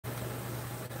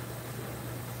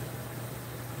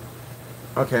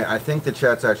Okay, I think the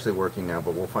chat's actually working now,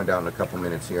 but we'll find out in a couple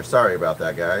minutes here. Sorry about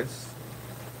that, guys.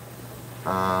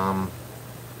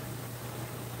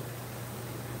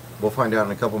 We'll find out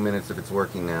in a couple minutes if it's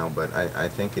working now, but I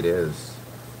think it is.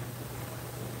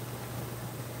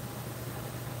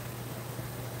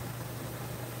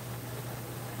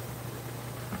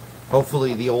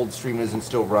 Hopefully the old stream isn't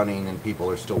still running and people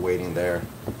are still waiting there.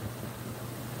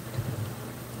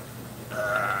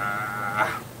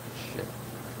 Shit.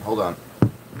 Hold on.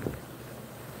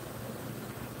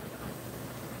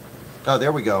 Oh,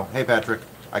 there we go. Hey, Patrick.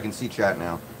 I can see chat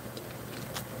now.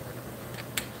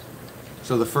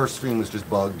 So the first stream was just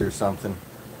bugged or something.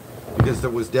 Because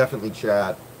there was definitely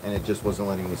chat, and it just wasn't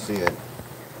letting me see it.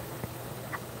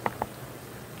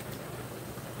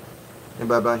 Hey,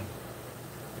 bye-bye.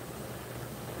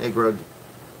 Hey, Grug.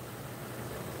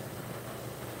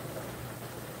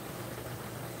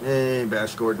 Hey,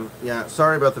 Bash Gordon. Yeah,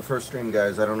 sorry about the first stream,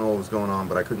 guys. I don't know what was going on,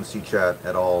 but I couldn't see chat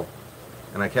at all.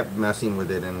 And I kept messing with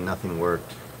it, and nothing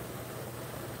worked.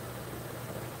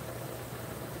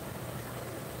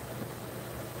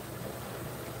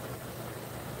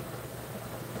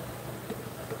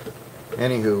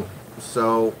 Anywho,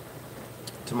 so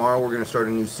tomorrow we're going to start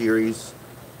a new series.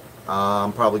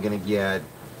 I'm probably going to get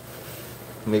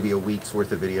maybe a week's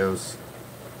worth of videos.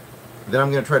 Then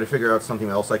I'm going to try to figure out something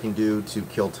else I can do to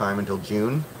kill time until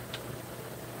June.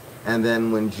 And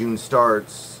then when June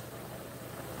starts,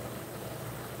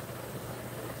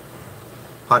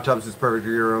 hot tubs is perfect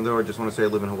year round though. I just want to say I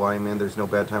live in Hawaii, man. There's no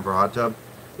bad time for a hot tub.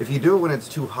 If you do it when it's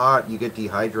too hot, you get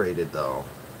dehydrated though.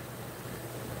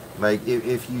 Like,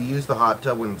 if you use the hot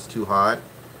tub when it's too hot,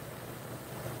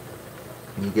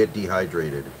 you get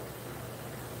dehydrated.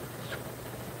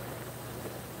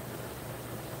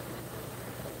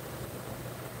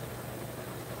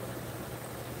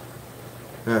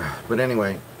 But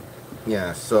anyway,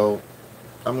 yeah, so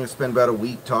I'm going to spend about a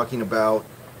week talking about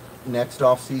next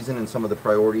off season and some of the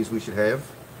priorities we should have.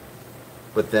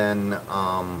 But then,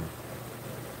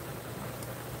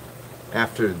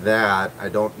 after that, I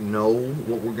don't know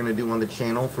what we're going to do on the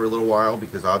channel for a little while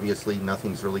because obviously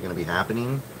nothing's really going to be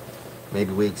happening.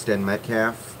 Maybe we extend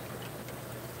Metcalf.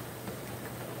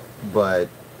 But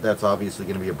that's obviously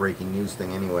going to be a breaking news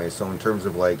thing anyway. So in terms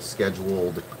of like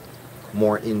scheduled,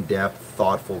 more in-depth,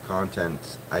 thoughtful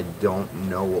content, I don't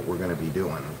know what we're going to be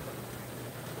doing.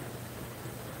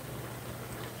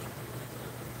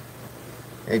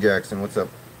 Hey Jackson, what's up?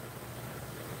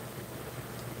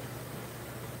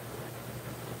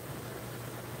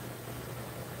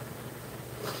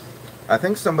 I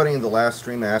think somebody in the last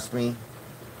stream asked me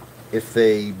if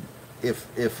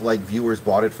like viewers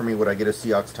bought it for me, would I get a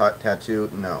Seahawks tattoo?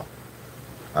 No.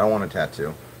 I don't want a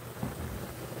tattoo.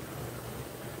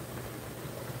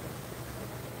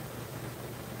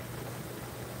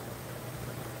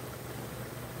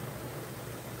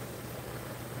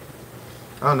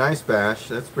 Oh, nice, Bash.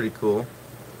 That's pretty cool.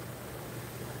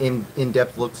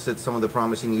 In-depth looks at some of the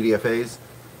promising UDFAs.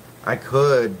 I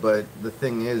could, but the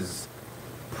thing is,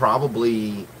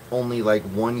 probably only like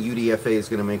one UDFA is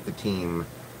going to make the team,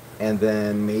 and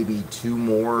then maybe two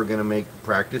more are going to make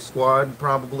practice squad,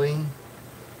 probably.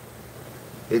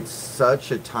 It's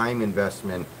such a time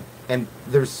investment, and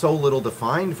there's so little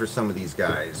defined for some of these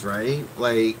guys, right?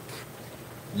 Like,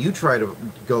 you try to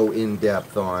go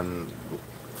in-depth on...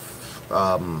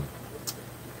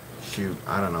 shoot,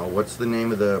 I don't know. What's the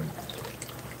name of the...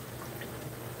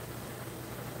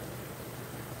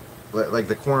 Like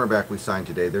the cornerback we signed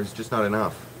today, there's just not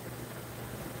enough.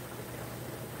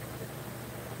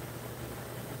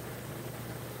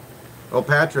 Oh,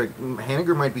 Patrick,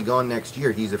 Haniger might be gone next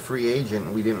year. He's a free agent,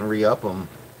 and we didn't re-up him.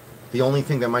 The only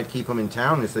thing that might keep him in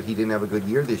town is that he didn't have a good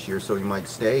year this year, so he might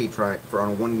stay on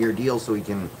a one-year deal so he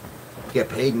can get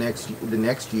paid the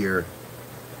next year.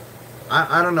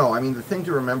 I don't know. I mean, the thing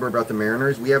to remember about the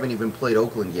Mariners, we haven't even played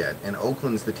Oakland yet, and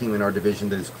Oakland's the team in our division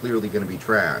that is clearly going to be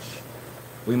trash.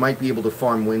 We might be able to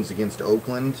farm wins against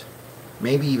Oakland,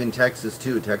 maybe even Texas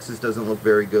too. Texas doesn't look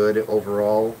very good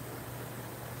overall.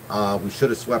 We should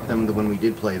have swept them when we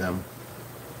did play them.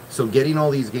 So getting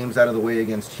all these games out of the way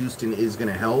against Houston is going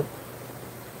to help.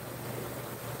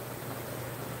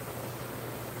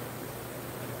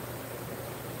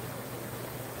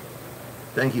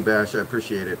 Thank you, Bash. I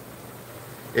appreciate it.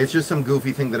 It's just some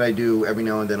goofy thing that I do every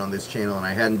now and then on this channel, and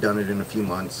I hadn't done it in a few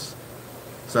months.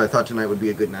 So I thought tonight would be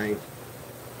a good night.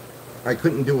 I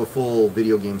couldn't do a full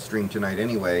video game stream tonight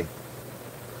anyway,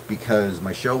 because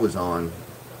my show was on.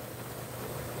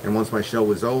 And once my show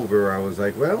was over, I was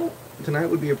like, well, tonight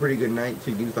would be a pretty good night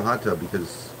to use the hot tub,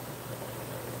 because...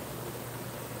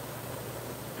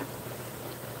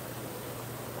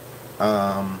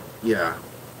 Yeah.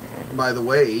 By the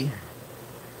way,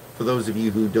 for those of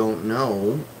you who don't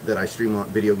know that I stream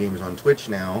video games on Twitch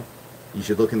now, you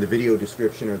should look in the video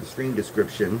description or the stream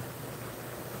description.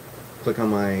 Click on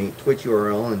my Twitch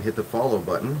URL and hit the follow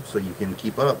button so you can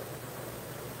keep up.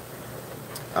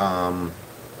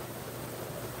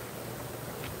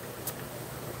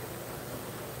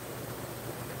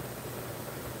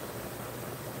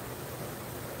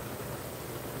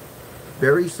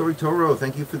 Barry Soritoro,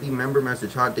 thank you for the member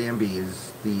message. Hot Danby,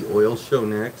 is the oil show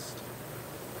next?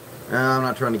 I'm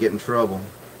not trying to get in trouble.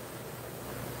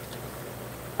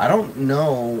 I don't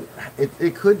know.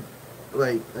 It could,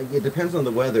 like it depends on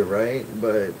the weather, right?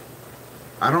 But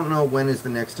I don't know when is the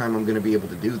next time I'm going to be able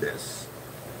to do this.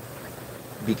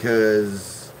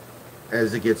 Because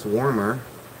as it gets warmer,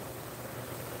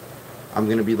 I'm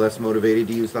going to be less motivated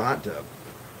to use the hot tub.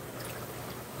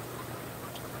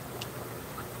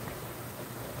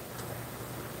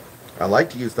 I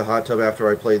like to use the hot tub after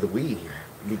I play the Wii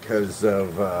because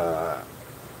of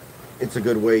it's a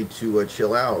good way to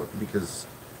chill out, because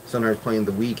sometimes playing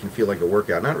the Wii can feel like a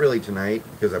workout. Not really tonight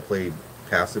because I played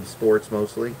passive sports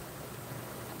mostly.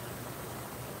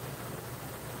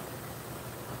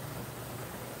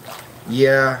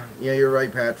 Yeah, you're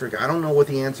right, Patrick. I don't know what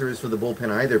the answer is for the bullpen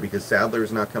either, because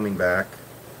Sadler's not coming back.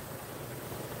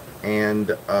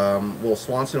 And, well,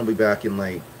 Swanson will be back in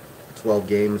like 12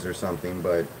 games or something,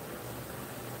 but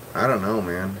I don't know,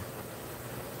 man.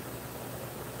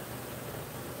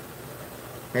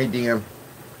 Hey, DM.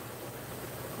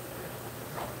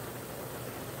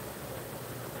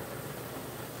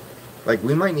 Like,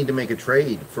 we might need to make a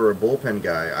trade for a bullpen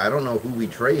guy. I don't know who we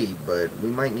trade, but we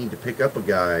might need to pick up a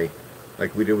guy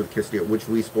like we did with Castillo. Which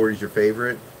Wii Sport is your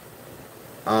favorite?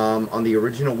 On the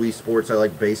original Wii Sports, I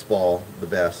like baseball the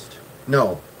best.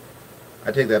 No,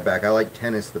 I take that back. I like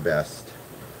tennis the best.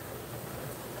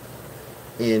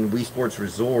 In Wii Sports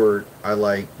Resort, I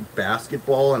like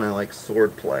basketball and I like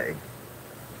sword play.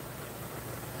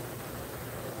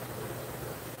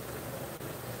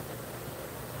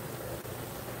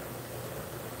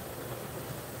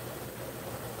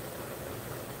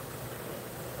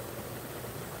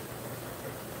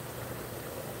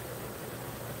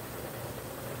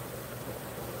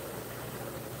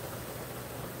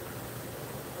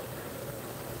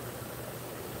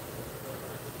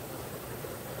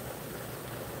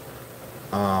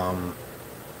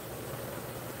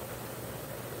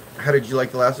 How did you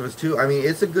like The Last of Us 2? I mean,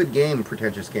 it's a good game,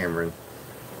 PretentiousCameron.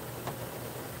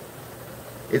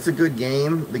 It's a good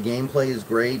game. The gameplay is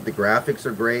great. The graphics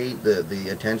are great. The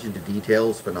attention to detail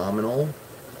is phenomenal.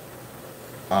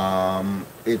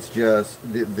 It's just,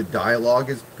 the dialogue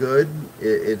is good.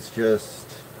 It's just,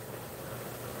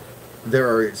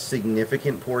 there are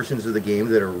significant portions of the game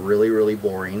that are really, really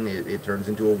boring. It turns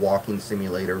into a walking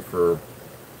simulator for...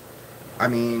 I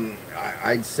mean,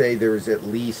 I'd say there's at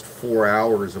least 4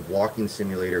 hours of walking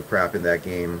simulator crap in that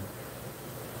game.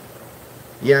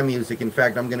 Yeah, Music. In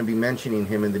fact, I'm going to be mentioning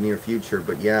him in the near future.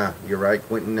 But yeah, you're right.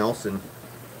 Quentin Nelson.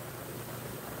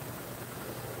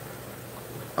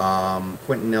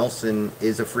 Quentin Nelson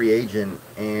is a free agent.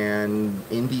 And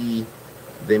Indy,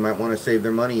 they might want to save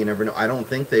their money. You never know. I don't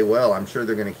think they will. I'm sure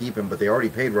they're going to keep him. But they already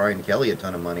paid Ryan Kelly a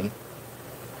ton of money.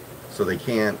 So they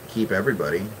can't keep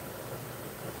everybody.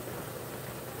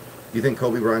 Do you think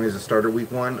Kobe Bryant is a starter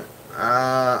week 1?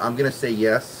 I'm going to say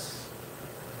yes.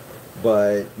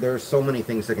 But there are so many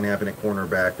things that can happen at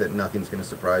cornerback that nothing's going to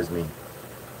surprise me.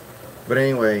 But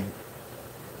anyway,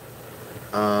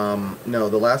 no,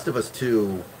 The Last of Us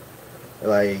 2,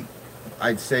 like,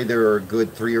 I'd say there are a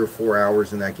good 3 or 4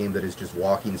 hours in that game that is just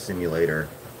walking simulator.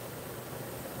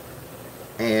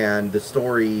 And the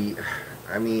story,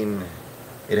 I mean,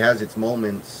 it has its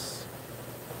moments,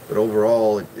 but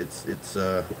overall, it's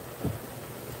a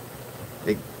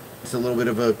little bit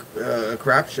of a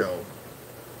crap show.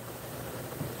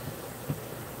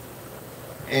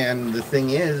 And the thing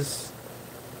is,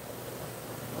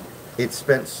 it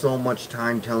spent so much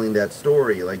time telling that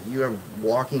story. Like, you have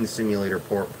walking simulator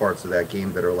parts of that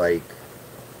game that are like,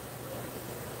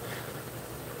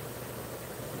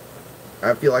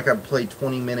 I feel like I've played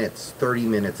 20 minutes, 30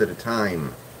 minutes at a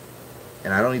time,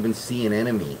 and I don't even see an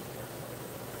enemy.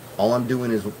 All I'm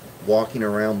doing is walking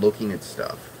around looking at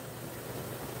stuff.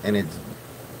 And it's...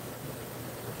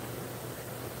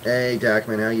 Hey,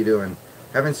 Tagman, how you doing?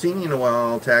 Haven't seen you in a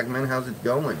while, Tagman. How's it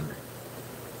going?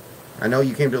 I know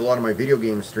you came to a lot of my video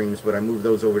game streams, but I moved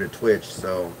those over to Twitch,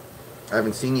 so I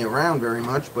haven't seen you around very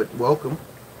much, but welcome.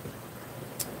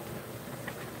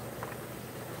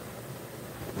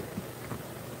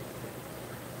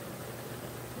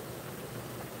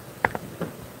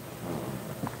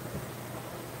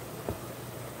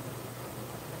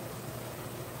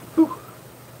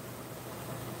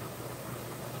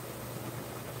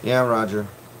 Yeah, Roger.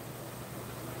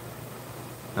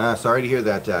 Sorry to hear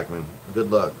that, Tackman. Good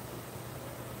luck.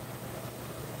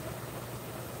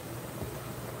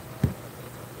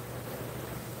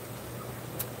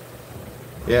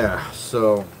 Yeah,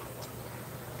 so...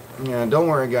 Yeah, don't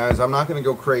worry, guys. I'm not going to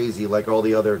go crazy like all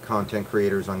the other content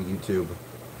creators on YouTube.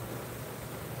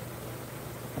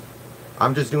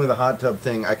 I'm just doing the hot tub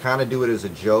thing. I kind of do it as a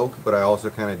joke, but I also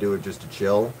kind of do it just to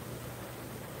chill.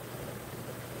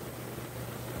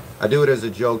 I do it as a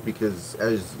joke because,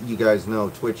 as you guys know,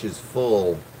 Twitch is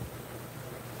full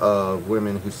of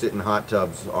women who sit in hot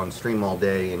tubs on stream all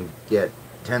day and get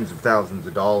tens of thousands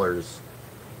of dollars.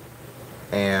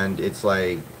 And it's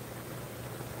like,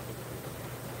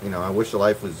 you know, I wish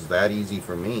life was that easy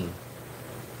for me.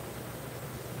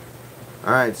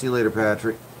 Alright, see you later,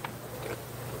 Patrick.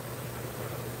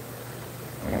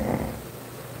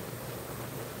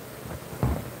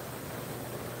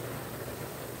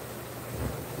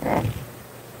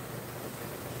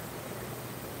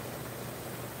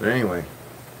 But anyway,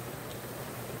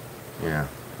 yeah,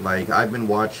 like I've been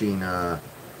watching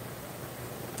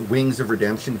Wings of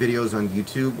Redemption videos on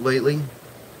YouTube lately.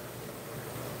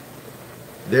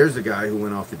 There's a guy who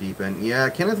went off the deep end. Yeah,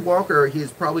 Kenneth Walker, he's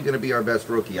probably going to be our best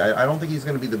rookie. I don't think he's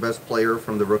going to be the best player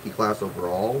from the rookie class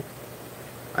overall.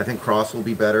 I think Cross will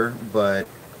be better, but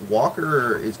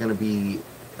Walker is going to be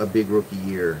a big rookie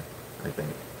year, I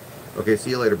think. Okay, see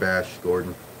you later, Bash,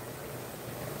 Gordon.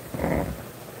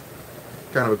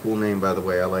 Kind of a cool name, by the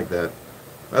way. I like that.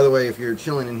 By the way, if you're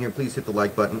chilling in here, please hit the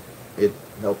like button. It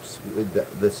helps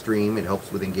with the stream. It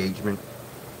helps with engagement.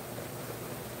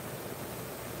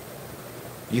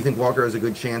 Do you think Walker has a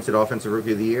good chance at Offensive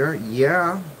Rookie of the Year?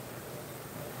 Yeah.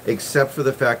 Except for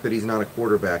the fact that he's not a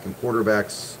quarterback. And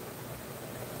quarterbacks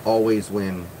always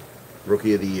win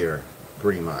Rookie of the Year,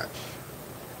 pretty much.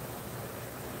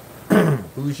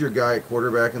 Who's your guy at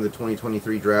quarterback in the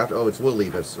 2023 draft? Oh, it's Will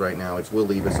Levis right now. It's Will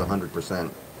Levis 100%.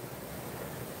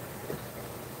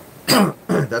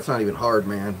 That's not even hard,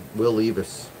 man. Will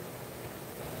Levis.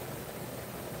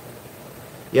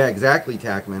 Yeah, exactly,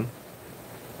 Tackman.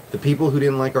 The people who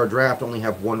didn't like our draft only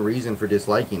have one reason for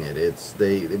disliking it. It's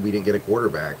we didn't get a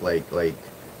quarterback. Like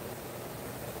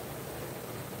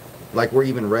we're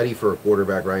even ready for a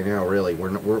quarterback right now. Really,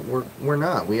 we're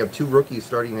not. We have two rookies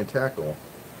starting to tackle.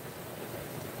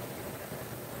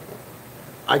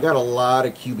 I got a lot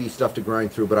of QB stuff to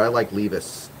grind through, but I like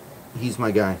Levis. He's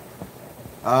my guy.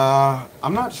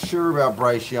 I'm not sure about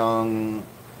Bryce Young,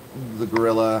 the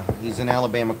Gorilla. He's an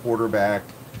Alabama quarterback,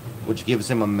 which gives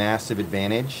him a massive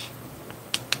advantage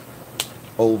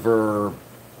over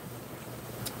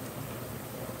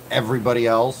everybody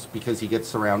else because he gets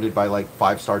surrounded by like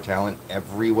 5-star talent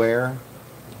everywhere.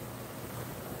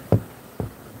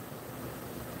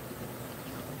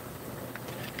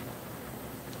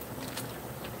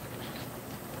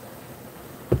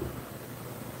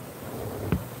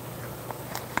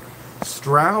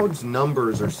 Stroud's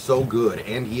numbers are so good,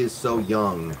 and he is so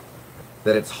young,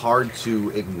 that it's hard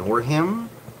to ignore him.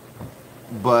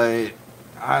 But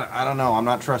I don't know. I'm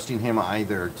not trusting him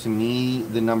either. To me,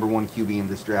 the number one QB in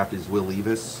this draft is Will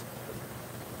Levis.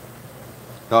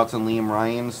 Thoughts on Liam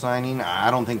Ryan signing?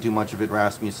 I don't think too much of it,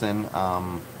 Rasmussen.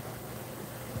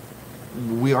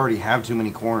 We already have too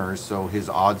many corners, so his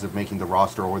odds of making the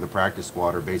roster or the practice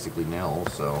squad are basically nil.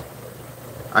 So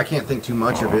I can't think too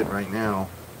much of it right now.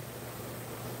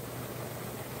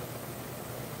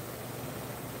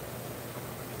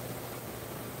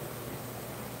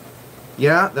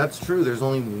 Yeah, that's true. There's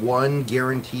only one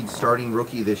guaranteed starting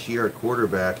rookie this year at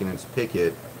quarterback, and it's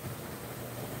Pickett.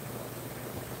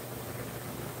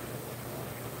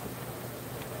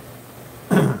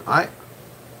 Yeah,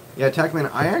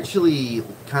 Tackman, I actually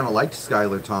kind of liked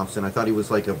Skylar Thompson. I thought he was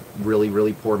like a really,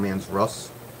 really poor man's Russ.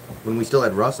 When we still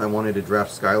had Russ, I wanted to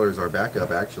draft Skylar as our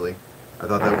backup, actually. I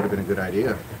thought that would have been a good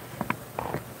idea.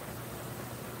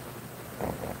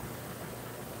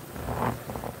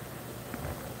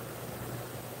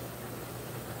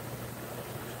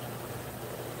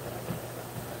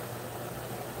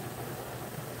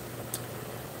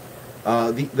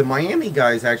 The Miami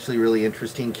guy is actually really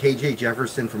interesting. KJ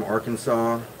Jefferson from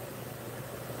Arkansas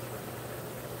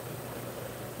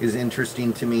is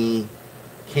interesting to me.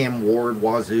 Cam Ward,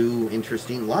 Wazoo,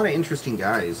 interesting. A lot of interesting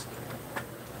guys.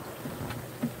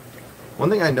 One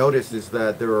thing I noticed is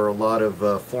that there are a lot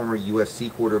of former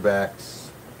USC quarterbacks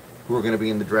who are going to be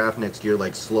in the draft next year,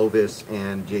 like Slovis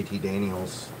and JT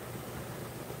Daniels.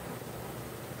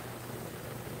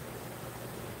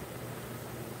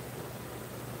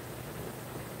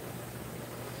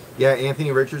 Yeah,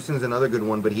 Anthony Richardson's another good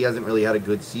one, but he hasn't really had a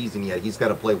good season yet. He's got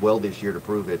to play well this year to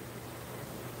prove it.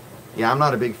 Yeah, I'm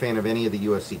not a big fan of any of the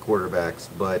USC quarterbacks,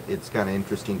 but it's kind of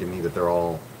interesting to me that they're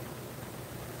all...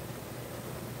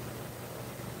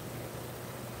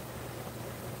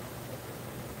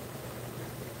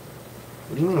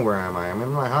 What do you mean, where am I? I'm in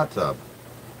my hot tub.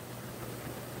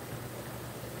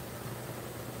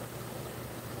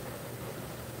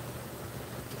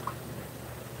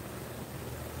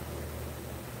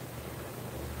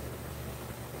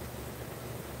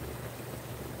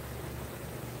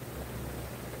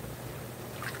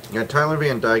 Yeah, Tyler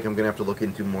Van Dyke I'm going to have to look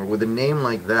into more. With a name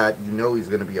like that, you know he's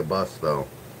going to be a bust, though.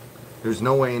 There's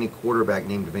no way any quarterback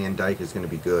named Van Dyke is going to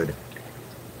be good.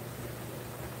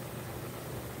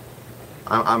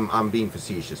 I'm being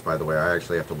facetious, by the way. I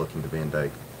actually have to look into Van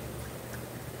Dyke.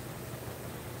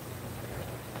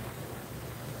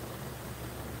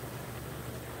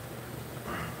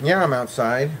 Yeah, I'm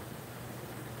outside.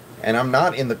 And I'm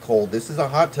not in the cold. This is a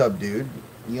hot tub, dude.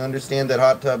 You understand that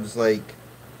hot tubs, like,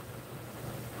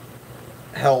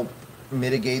 help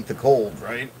mitigate the cold,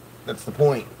 right? That's the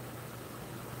point.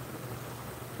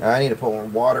 I need to put more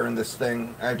water in this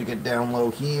thing. I have to get down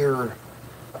low here.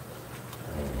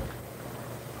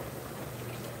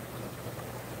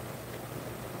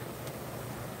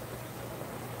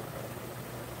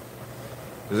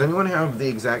 Does anyone have the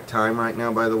exact time right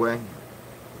now, by the way?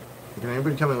 Can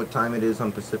anybody tell me what time it is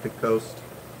on Pacific Coast?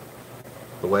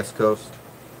 The West Coast?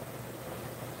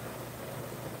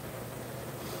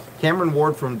 Cameron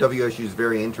Ward from WSU is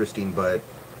very interesting, but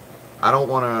I don't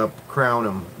want to crown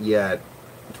him yet.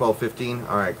 12:15?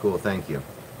 Alright, cool, thank you.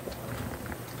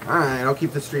 Alright, I'll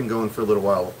keep the stream going for a little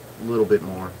while. A little bit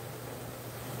more.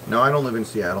 No, I don't live in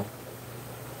Seattle.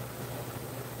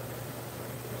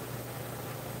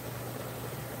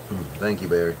 Thank you,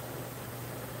 Barry.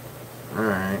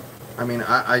 Alright. I mean,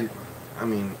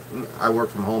 I work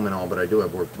from home and all, but I do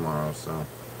have work tomorrow, so...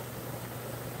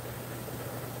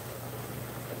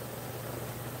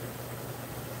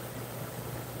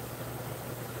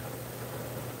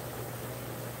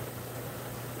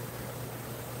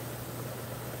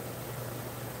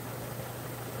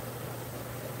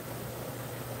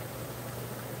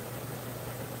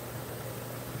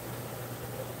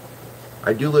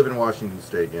 I do live in Washington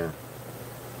State, yeah.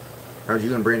 How'd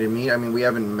you and Brandon meet? I mean, we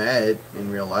haven't met in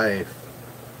real life.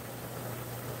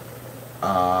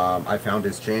 I found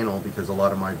his channel because a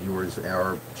lot of my viewers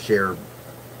are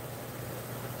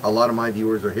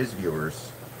his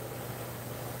viewers.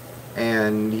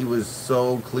 And he was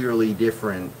so clearly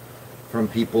different from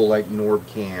people like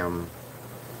NorbCam.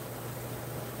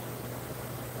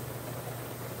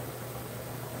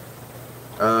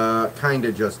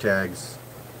 Kinda just tags.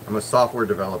 I'm a software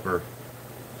developer.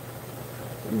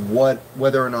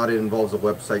 Whether or not it involves a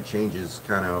website changes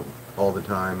kind of all the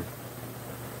time.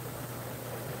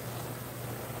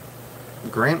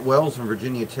 Grant Wells from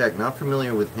Virginia Tech, not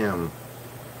familiar with him.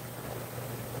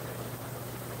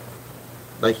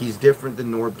 Like, he's different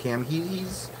than NorbCam.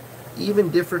 He's even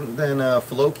different than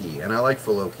Floki, and I like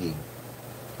Floki.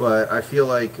 But I feel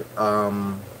like,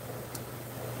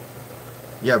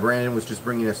 yeah, Brandon was just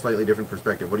bringing a slightly different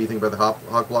perspective. What do you think about the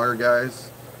Hawk Blogger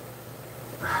guys?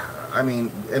 I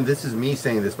mean, and this is me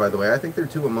saying this, by the way, I think they're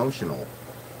too emotional.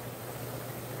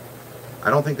 I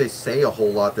don't think they say a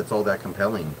whole lot that's all that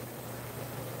compelling.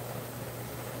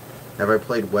 Have I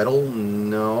played Weddle?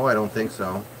 No, I don't think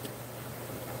so.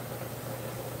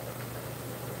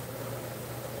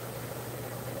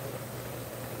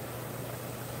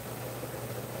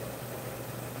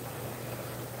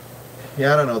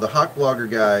 Yeah, I don't know. The Hawk Blogger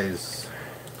guys,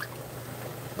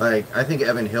 like, I think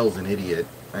Evan Hill's an idiot.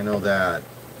 I know that.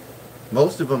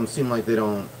 Most of them seem like they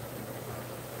don't...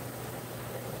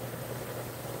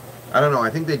 I don't know. I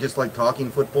think they just like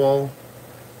talking football,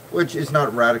 which is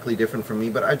not radically different from me,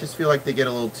 but I just feel like they get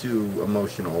a little too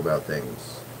emotional about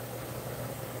things.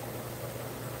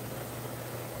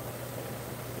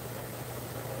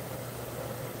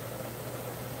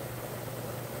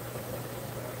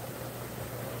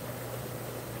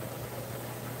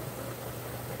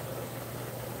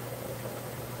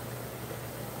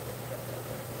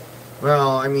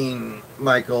 Well, I mean,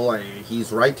 Michael,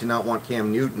 he's right to not want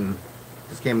Cam Newton,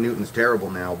 because Cam Newton's terrible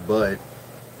now, but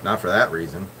not for that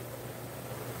reason.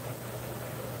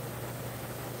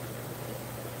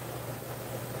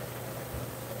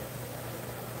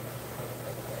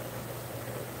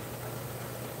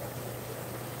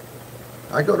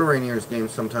 I go to Rainier's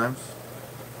games sometimes.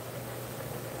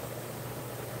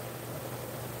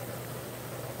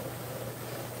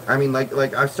 I mean, like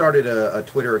I've started a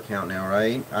Twitter account now,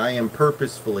 right? I am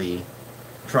purposefully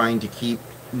trying to keep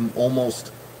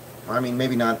almost, I mean,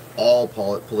 maybe not all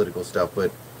political stuff,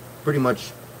 but pretty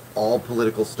much all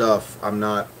political stuff I'm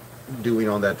not doing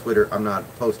on that Twitter. I'm not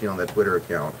posting on that Twitter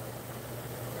account.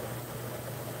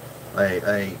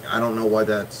 I don't know why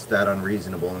that's that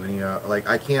unreasonable. And like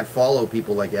I can't follow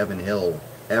people like Evan Hill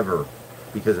ever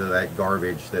because of that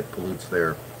garbage that pollutes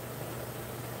their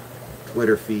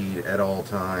Twitter feed at all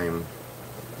time.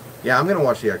 Yeah, I'm gonna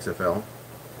watch the XFL.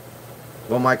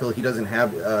 Well, Michael, he doesn't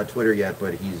have Twitter yet,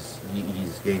 but he's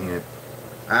gaining it.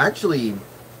 Actually,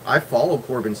 I follow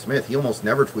Corbin Smith. He almost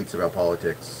never tweets about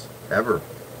politics ever.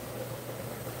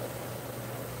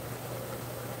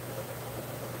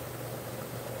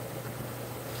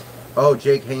 Oh,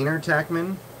 Jake Hayner,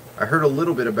 Tackman. I heard a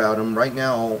little bit about him. Right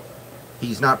now,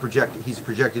 he's not projected. He's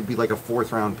projected to be like a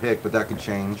 4th round pick, but that could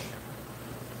change.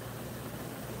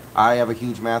 I have a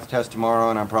huge math test tomorrow,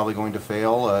 and I'm probably going to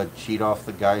fail. Cheat off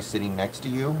the guy sitting next to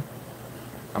you.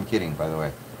 I'm kidding, by the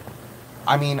way.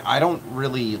 I mean, I don't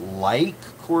really like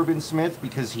Corbin Smith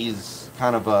because he's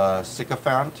kind of a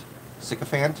sycophant.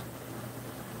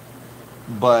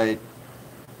 But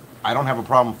I don't have a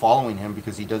problem following him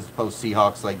because he does post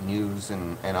Seahawks like news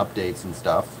and updates and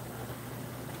stuff.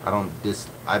 I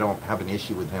don't have an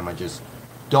issue with him. I just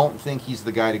don't think he's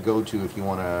the guy to go to if you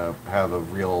want to have a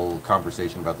real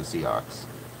conversation about the Seahawks.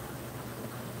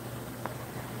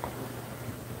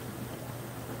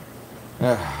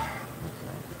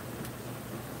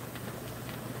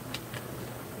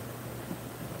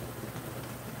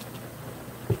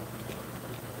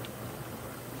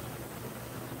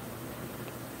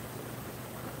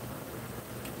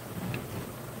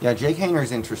 Yeah, Jake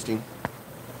Hayner's interesting.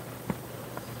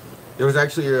 There was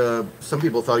actually some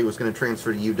people thought he was going to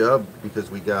transfer to UW because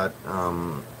we got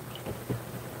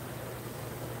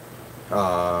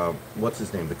what's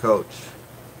his name, the coach.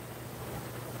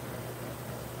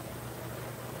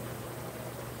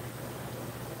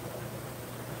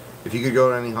 If you could go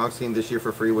to any Hawks game this year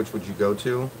for free, which would you go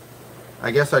to?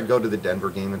 I guess I'd go to the Denver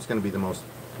game. It's going to be the most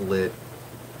lit.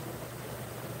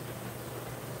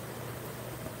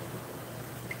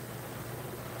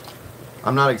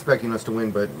 I'm not expecting us to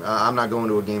win, but I'm not going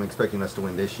to a game expecting us to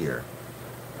win this year.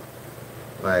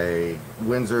 Like,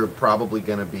 wins are probably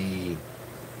going to be...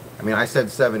 I mean, I said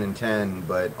 7-10,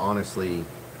 but honestly,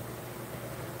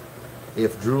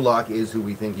 if Drew Lock is who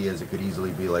we think he is, it could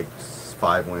easily be like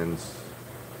 5 wins.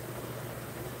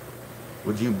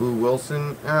 Would you boo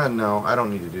Wilson? No, I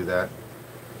don't need to do that.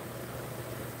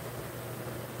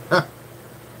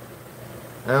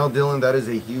 Well, Dylan, that is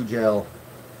a huge L.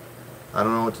 I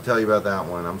don't know what to tell you about that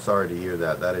one. I'm sorry to hear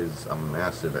that. That is a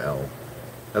massive L.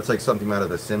 That's like something out of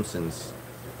The Simpsons.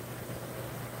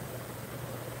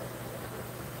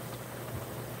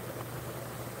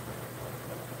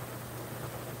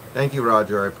 Thank you,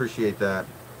 Roger. I appreciate that.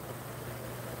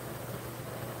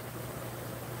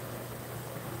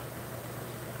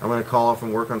 I'm going to call off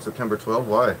from work on September 12th.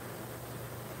 Why?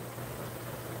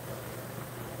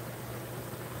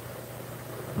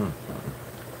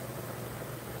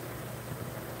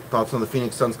 Thoughts on the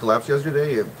Phoenix Suns collapse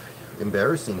yesterday?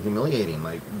 Embarrassing, humiliating.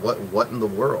 Like, what in the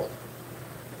world?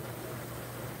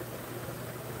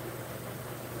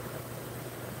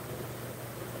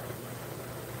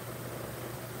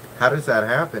 How does that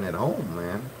happen at home,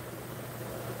 man?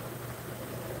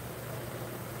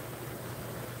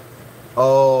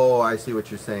 Oh, I see what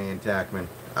you're saying, Tackman.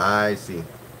 I see.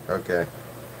 Okay.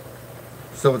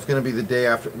 So it's going to be the day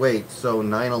after. Wait, so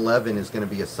 9/11 is going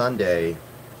to be a Sunday.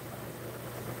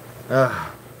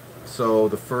 So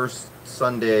the first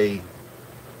Sunday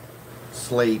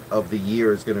slate of the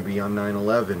year is going to be on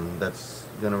 9/11. That's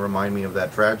going to remind me of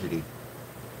that tragedy.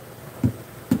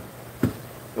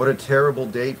 What a terrible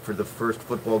date for the first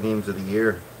football games of the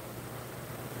year.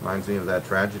 Reminds me of that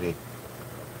tragedy.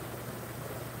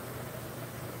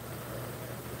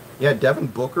 Yeah, Devin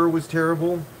Booker was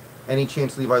terrible. Any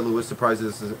chance Levi Lewis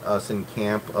surprises us in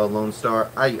camp, Lone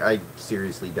Star? I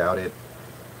seriously doubt it.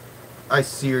 I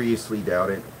seriously doubt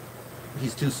it.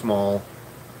 He's too small.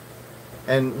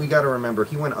 And we got to remember,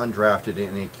 he went undrafted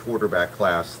in a quarterback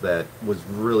class that was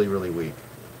really, really weak.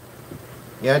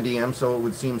 Yeah, DM, so it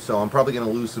would seem so. I'm probably going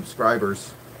to lose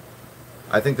subscribers.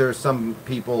 I think there are some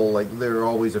people, like, there are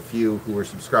always a few who are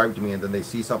subscribed to me, and then they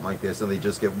see something like this, and they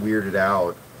just get weirded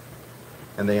out,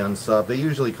 and they unsub. They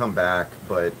usually come back,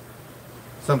 but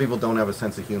some people don't have a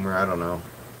sense of humor. I don't know.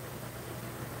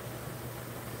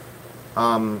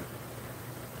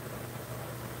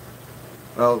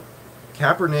 Well,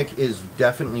 Kaepernick is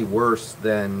definitely worse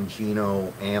than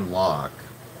Geno and Locke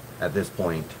at this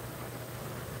point.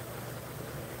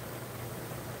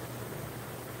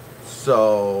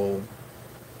 So,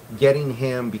 getting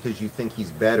him because you think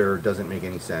he's better doesn't make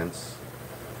any sense.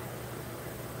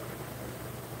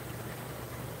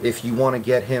 If you want to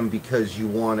get him because you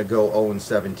want to go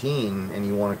 0-17 and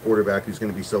you want a quarterback who's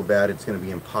going to be so bad it's going to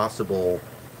be impossible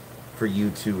for you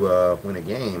to win a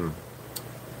game,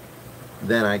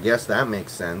 then I guess that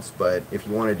makes sense. But if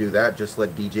you want to do that, just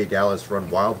let DJ Dallas run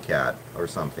Wildcat or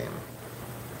something.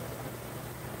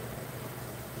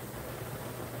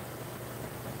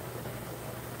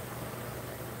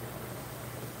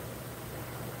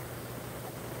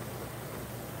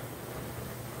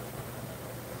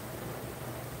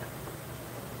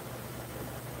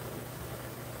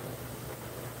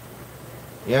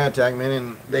 Yeah, Tagman,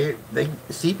 and they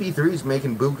CP3's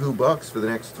making buku bucks for the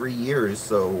next 3 years,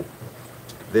 so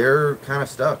they're kind of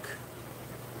stuck.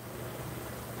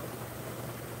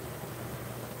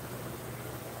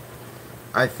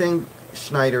 I think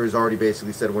Schneider has already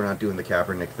basically said we're not doing the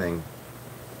Kaepernick thing.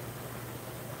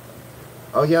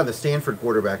 Oh yeah, the Stanford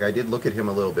quarterback. I did look at him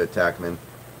a little bit, Tackman.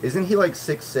 Isn't he like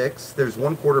 6'6"? There's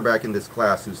one quarterback in this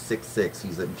class who's 6'6".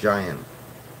 He's a giant.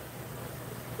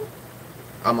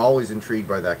 I'm always intrigued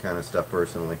by that kind of stuff,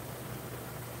 personally.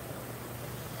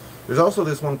 There's also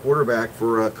this one quarterback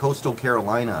for Coastal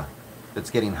Carolina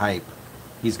that's getting hype.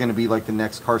 He's going to be like the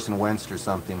next Carson Wentz or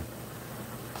something.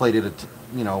 Played at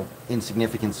a,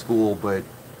 insignificant school, but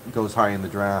goes high in the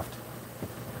draft.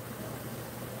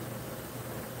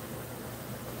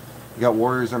 You got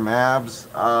Warriors or Mavs?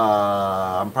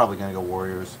 I'm probably going to go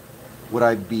Warriors. Would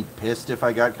I be pissed if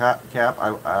I got Cap?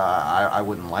 I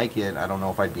wouldn't like it. I don't know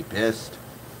if I'd be pissed.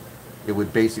 It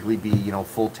would basically be,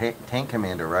 full tank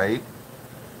commander, right?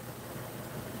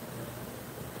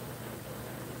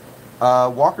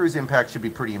 Walker's impact should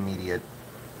be pretty immediate.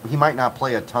 He might not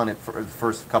play a ton for the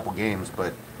first couple games,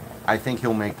 but I think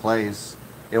he'll make plays.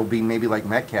 It'll be maybe like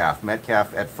Metcalf.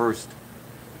 Metcalf, at first,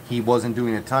 he wasn't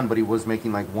doing a ton, but he was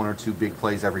making like 1 or 2 big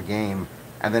plays every game.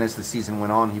 And then as the season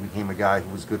went on, he became a guy who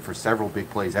was good for several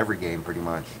big plays every game, pretty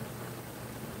much.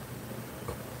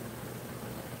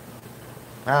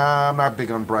 I'm not big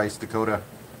on Bryce, Dakota.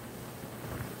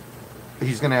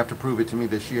 He's going to have to prove it to me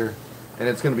this year. And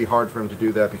it's going to be hard for him to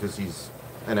do that because he's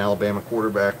an Alabama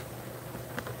quarterback.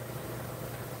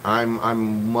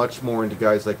 I'm much more into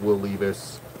guys like Will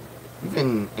Levis.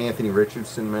 Even Anthony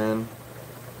Richardson, man.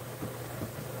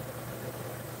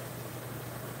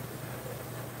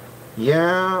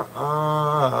 Yeah,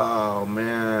 oh,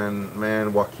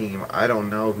 man, Joaquin. I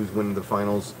don't know who's winning the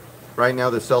finals. Right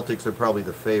now, the Celtics are probably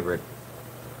the favorite.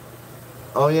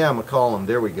 Oh, yeah, McCollum.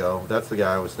 There we go. That's the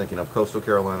guy I was thinking of. Coastal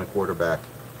Carolina quarterback.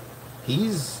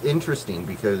 He's interesting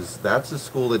because that's a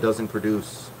school that doesn't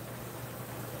produce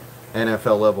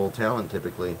NFL-level talent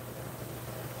typically.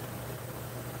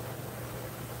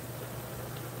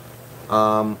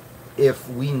 If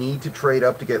we need to trade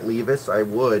up to get Levis, I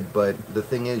would, but the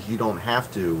thing is you don't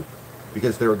have to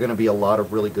because there are going to be a lot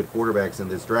of really good quarterbacks in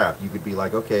this draft. You could be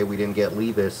like, okay, we didn't get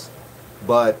Levis,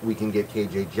 but we can get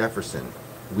KJ Jefferson.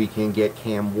 We can get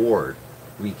Cam Ward.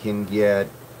 We can get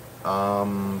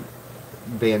Van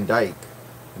Dyke.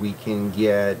 We can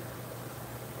get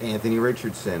Anthony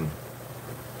Richardson.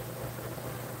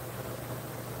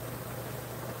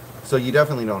 So you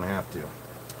definitely don't have to.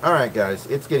 Alright guys,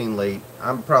 it's getting late.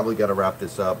 I'm probably got to wrap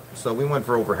this up. So we went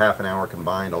for over half an hour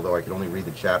combined, although I could only read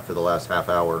the chat for the last half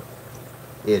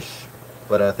hour-ish.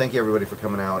 But thank you everybody for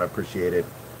coming out. I appreciate it.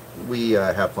 We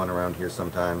have fun around here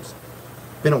sometimes.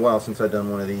 Been a while since I've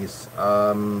done one of these.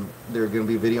 There's going to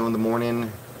be a video in the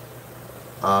morning.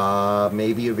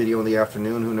 Maybe a video in the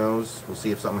afternoon. Who knows? We'll see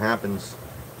if something happens.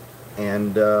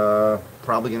 And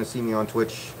probably going to see me on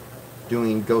Twitch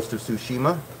doing Ghost of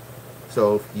Tsushima.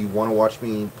 So if you want to watch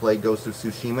me play Ghost of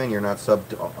Tsushima and you're not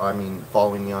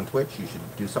following me on Twitch, you should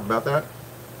do something about that.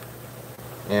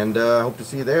 And I hope to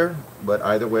see you there. But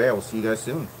either way, I will see you guys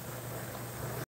soon.